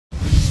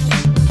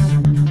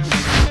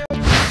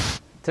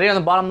Today on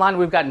The Bottom Line,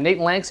 we've got Nate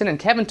Lanxon and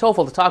Kevin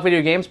Tofel to talk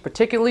video games,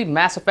 particularly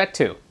Mass Effect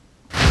 2.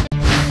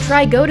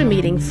 Try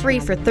GoToMeeting free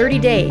for 30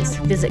 days.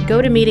 Visit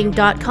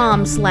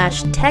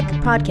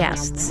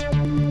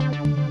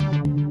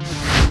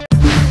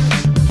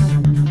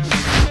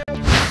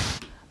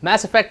gotomeeting.com/techpodcasts.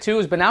 Mass Effect 2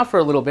 has been out for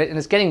a little bit and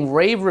is getting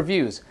rave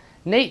reviews.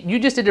 Nate, you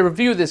just did a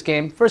review of this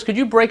game. First, could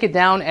you break it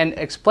down and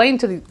explain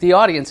to the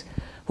audience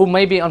who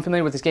may be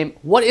unfamiliar with this game,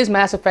 what is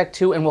Mass Effect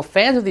 2 and will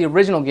fans of the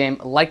original game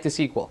like the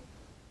sequel?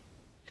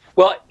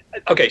 Well,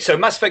 okay, so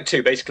Mass Effect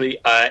 2 basically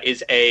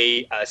is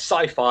a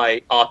sci-fi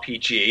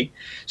RPG.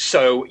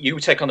 So you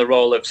take on the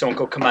role of someone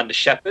called Commander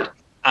Shepard,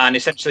 and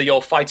essentially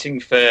you're fighting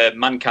for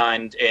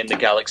mankind in the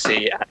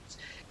galaxy. And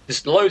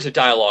there's loads of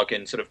dialogue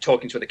and sort of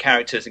talking to the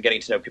characters and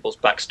getting to know people's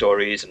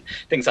backstories and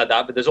things like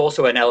that. But there's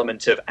also an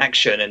element of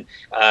action and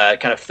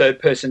kind of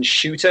third-person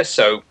shooter,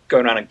 so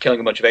going around and killing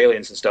a bunch of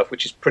aliens and stuff,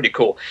 which is pretty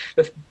cool.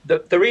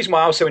 The reason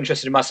why I was so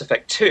interested in Mass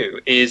Effect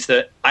 2 is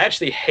that I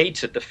actually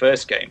hated the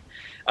first game.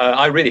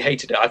 I really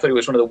hated it. I thought it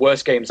was one of the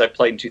worst games I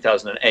played in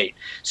 2008.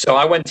 So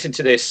I went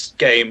into this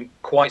game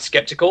quite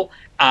skeptical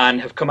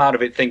and have come out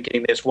of it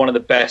thinking it's one of the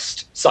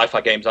best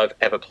sci-fi games I've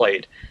ever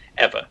played,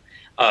 ever.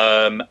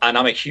 And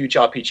I'm a huge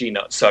RPG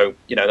nut, so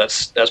you know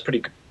that's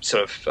pretty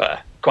sort of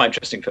quite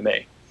interesting for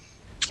me.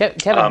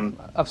 Kevin,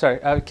 I'm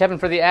sorry, Kevin,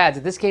 for the ads,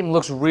 this game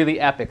looks really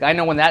epic. I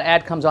know when that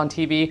ad comes on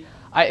TV,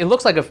 it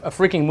looks like a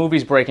freaking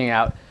movie's breaking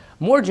out.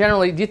 More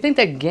generally, do you think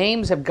that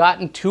games have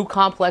gotten too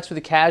complex for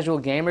the casual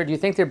gamer? Do you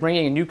think they're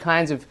bringing in new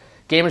kinds of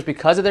gamers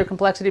because of their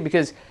complexity?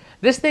 Because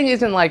this thing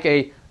isn't like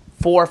a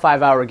 4 or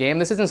 5 hour game.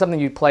 This isn't something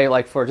you play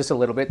like for just a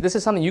little bit. This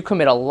is something you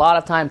commit a lot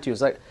of time to.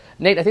 It's like,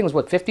 Nate, I think it was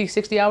what, 50,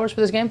 60 hours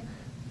for this game?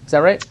 Is that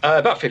right?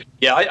 About 50.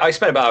 Yeah, I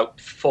spent about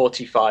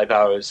 45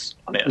 hours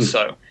on it or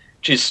so,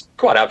 which is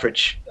quite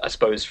average, I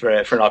suppose, for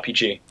an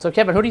RPG. So,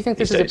 Kevin, who do you think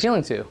this is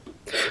appealing to?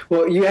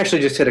 Well, you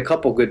actually just hit a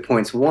couple good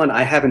points. One,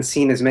 I haven't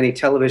seen as many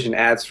television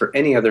ads for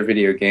any other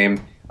video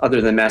game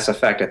other than Mass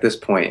Effect at this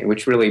point,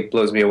 which really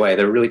blows me away.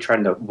 They're really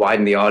trying to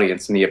widen the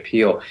audience and the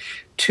appeal.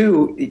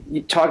 Two,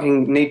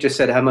 Nate just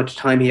said how much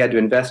time he had to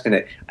invest in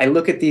it. I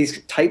look at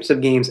these types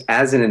of games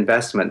as an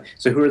investment.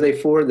 So who are they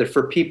for? They're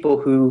for people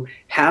who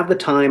have the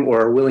time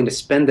or are willing to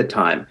spend the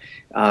time.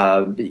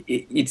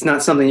 It's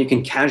not something you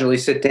can casually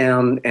sit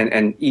down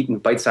and eat in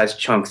bite-sized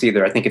chunks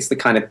either. I think it's the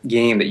kind of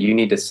game that you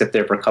need to sit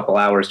there for a couple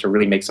hours to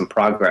really make some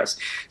progress.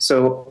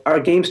 So are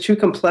games too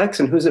complex,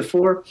 and who's it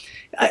for?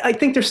 I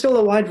think there's still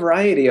a wide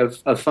variety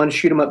of fun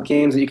shoot-'em-up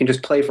games that you can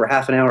just play for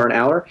half an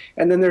hour.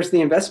 And then there's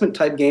the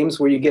investment-type games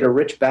where you get a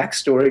rich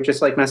backstory,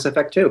 just like Mass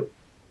Effect 2.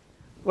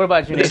 What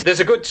about you, Nate? There's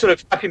a good sort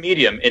of happy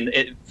medium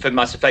for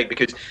Mass Effect,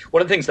 because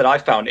one of the things that I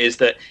found is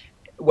that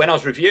when I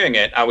was reviewing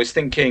it, I was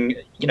thinking,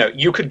 you know,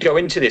 you could go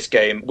into this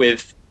game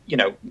with, you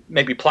know,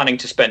 maybe planning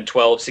to spend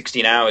 12,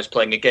 16 hours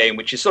playing a game,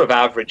 which is sort of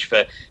average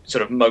for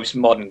sort of most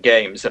modern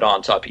games that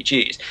aren't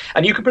RPGs.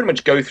 And you can pretty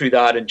much go through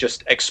that and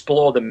just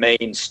explore the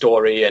main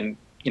story and,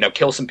 you know,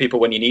 kill some people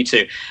when you need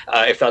to,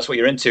 if that's what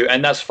you're into,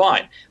 and that's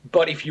fine.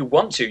 But if you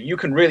want to, you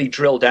can really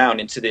drill down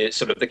into the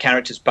sort of the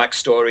characters'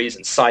 backstories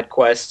and side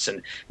quests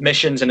and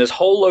missions, and there's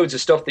whole loads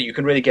of stuff that you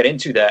can really get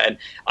into there. And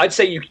I'd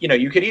say you know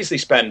you could easily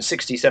spend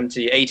 60,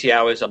 70, 80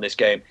 hours on this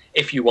game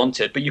if you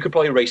wanted, but you could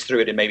probably race through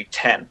it in maybe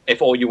 10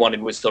 if all you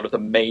wanted was sort of the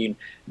main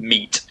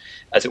meat,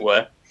 as it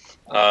were.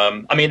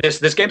 I mean,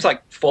 there's games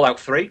like Fallout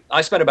 3.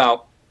 I spent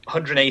about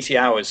 180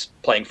 hours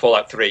playing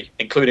Fallout 3,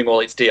 including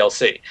all its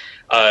DLC,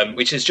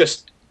 which is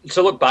just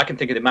to look back and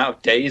think of the amount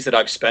of days that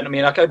I've spent. I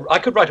mean, I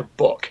could write a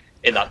book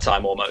in that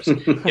time almost,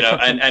 you know,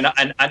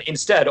 and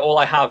instead all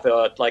I have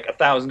are like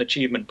 1,000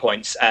 achievement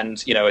points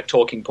and, you know, a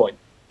talking point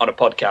on a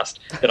podcast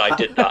that I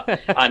did that.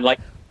 And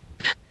like,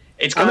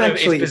 it's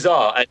it's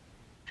bizarre.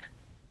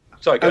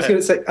 Sorry, go ahead.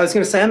 I was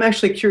going to say, I'm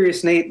actually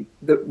curious, Nate,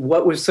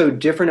 what was so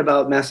different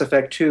about Mass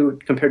Effect 2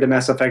 compared to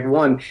Mass Effect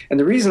 1? And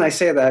the reason I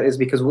say that is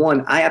because,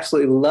 one, I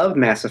absolutely love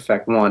Mass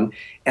Effect 1,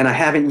 and I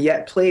haven't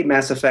yet played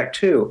Mass Effect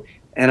 2.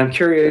 And I'm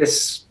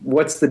curious,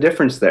 what's the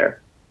difference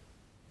there?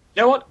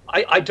 You know what?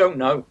 I don't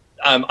know.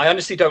 I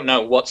honestly don't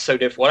know what's so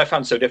different. What I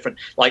found so different,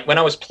 like when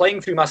I was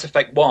playing through Mass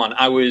Effect 1,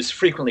 I was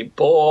frequently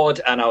bored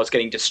and I was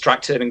getting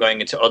distracted and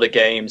going into other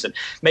games. And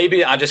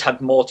maybe I just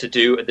had more to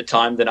do at the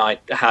time than I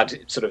had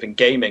sort of in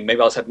gaming. Maybe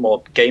I had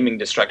more gaming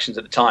distractions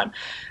at the time.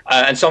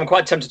 And so I'm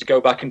quite tempted to go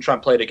back and try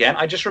and play it again.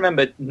 I just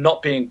remember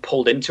not being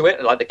pulled into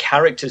it. Like the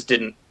characters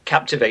didn't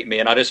captivate me,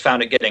 and I just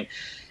found it getting...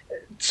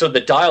 So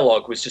the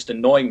dialogue was just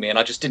annoying me, and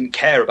I just didn't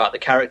care about the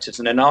characters.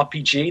 And in an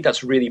RPG,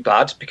 that's really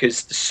bad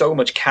because there's so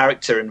much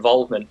character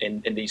involvement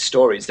in these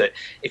stories that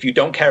if you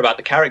don't care about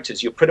the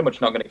characters, you're pretty much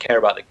not going to care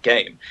about the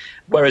game.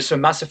 Whereas for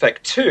Mass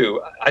Effect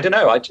 2, I don't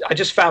know, I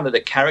just found that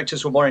the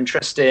characters were more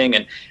interesting,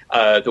 and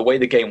the way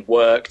the game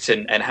worked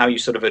and how you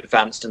sort of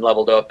advanced and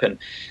leveled up and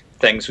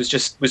things was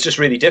just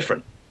really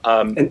different.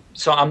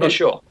 So I'm not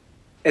sure.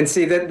 And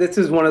see, that this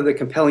is one of the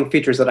compelling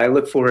features that I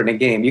look for in a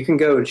game. You can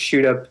go and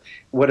shoot up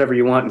whatever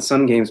you want in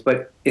some games,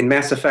 but in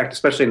Mass Effect,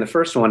 especially in the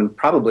first one,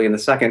 probably in the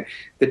second,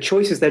 the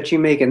choices that you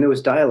make in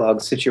those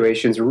dialogue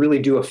situations really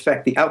do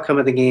affect the outcome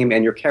of the game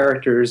and your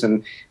characters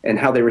and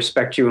how they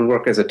respect you and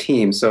work as a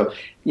team. So,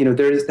 you know,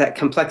 there's that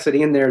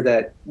complexity in there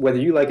that whether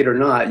you like it or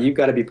not, you've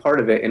got to be part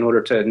of it in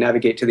order to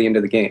navigate to the end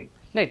of the game.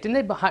 Nate, didn't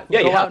they go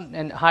out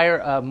and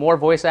hire more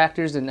voice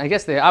actors? And I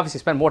guess they obviously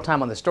spend more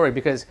time on the story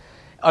because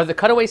are the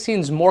cutaway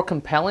scenes more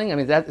compelling? I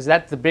mean, is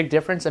that the big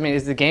difference? I mean,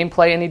 is the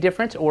gameplay any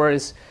different, or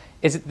is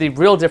it the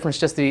real difference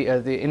just the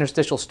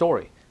interstitial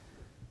story?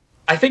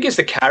 I think it's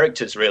the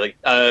characters, really.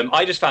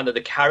 I just found that the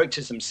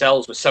characters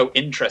themselves were so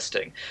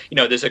interesting. You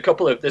know, there's a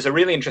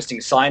really interesting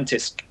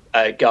scientist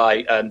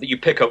guy that you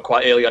pick up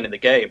quite early on in the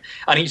game,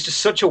 and he's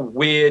just such a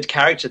weird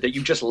character that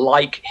you just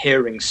like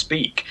hearing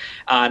speak.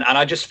 And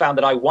I just found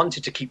that I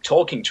wanted to keep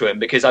talking to him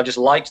because I just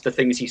liked the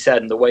things he said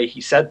and the way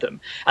he said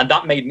them, and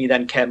that made me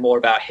then care more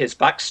about his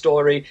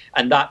backstory.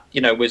 And that,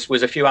 you know, was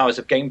a few hours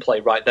of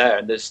gameplay right there.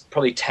 And there's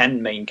probably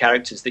 10 main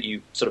characters that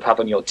you sort of have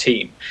on your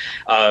team.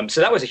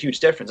 So that was a huge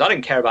difference. I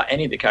didn't care about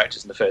any of the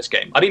characters in the first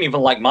game. I didn't even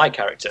like my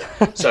character.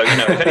 So, you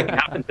know, if anything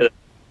happened to them,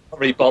 I'm not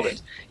really bothered.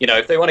 You know,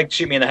 if they want to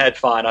shoot me in the head,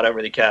 fine, I don't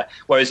really care.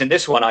 Whereas in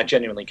this one, I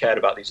genuinely cared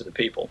about these other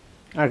people.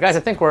 All right, guys, I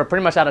think we're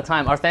pretty much out of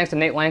time. Our thanks to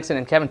Nate Lanxon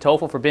and Kevin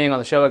Tofel for being on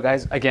the show,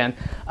 guys, again.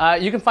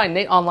 You can find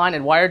Nate online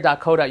at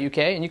wired.co.uk,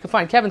 and you can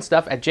find Kevin's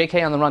stuff at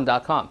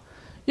jkOnTheRun.com.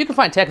 You can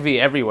find TechV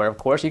everywhere, of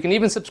course. You can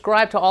even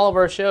subscribe to all of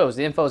our shows.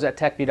 The info is at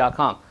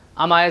techv.com.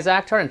 I'm Aya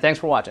Zakhtar, and thanks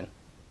for watching.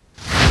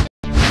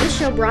 This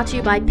show brought to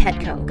you by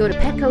Petco. Go to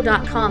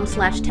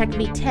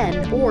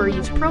petco.com/techv10 or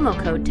use promo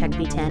code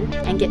techv10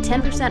 and get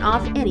 10%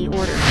 off any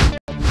order.